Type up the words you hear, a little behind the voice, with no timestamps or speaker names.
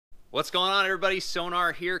What's going on, everybody?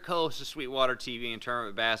 Sonar here, co-host of Sweetwater TV and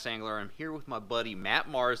Tournament Bass Angler. I'm here with my buddy Matt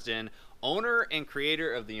Marsden, owner and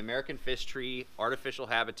creator of the American Fish Tree Artificial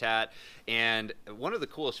Habitat. And one of the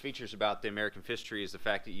coolest features about the American Fish Tree is the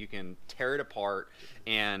fact that you can tear it apart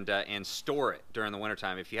and store it during the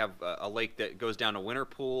wintertime. If you have a lake that goes down a winter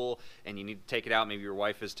pool and you need to take it out, maybe your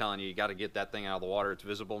wife is telling you you got to get that thing out of the water, it's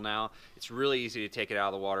visible now. It's really easy to take it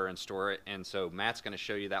out of the water and store it. And so Matt's going to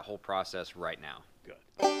show you that whole process right now. Good.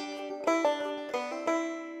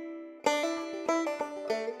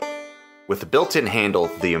 With the built-in handle,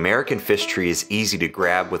 the American Fish Tree is easy to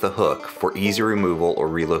grab with a hook for easy removal or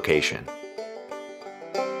relocation.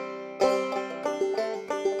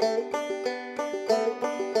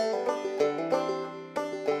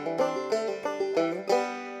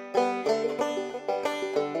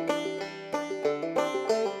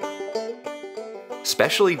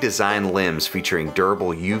 Specially designed limbs featuring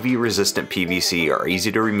durable UV-resistant PVC are easy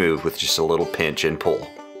to remove with just a little pinch and pull.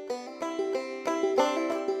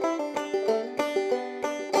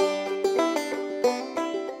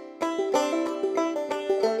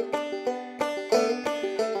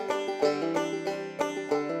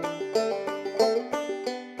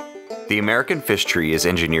 The American Fish Tree is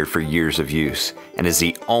engineered for years of use and is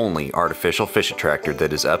the only artificial fish attractor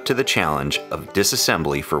that is up to the challenge of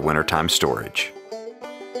disassembly for wintertime storage.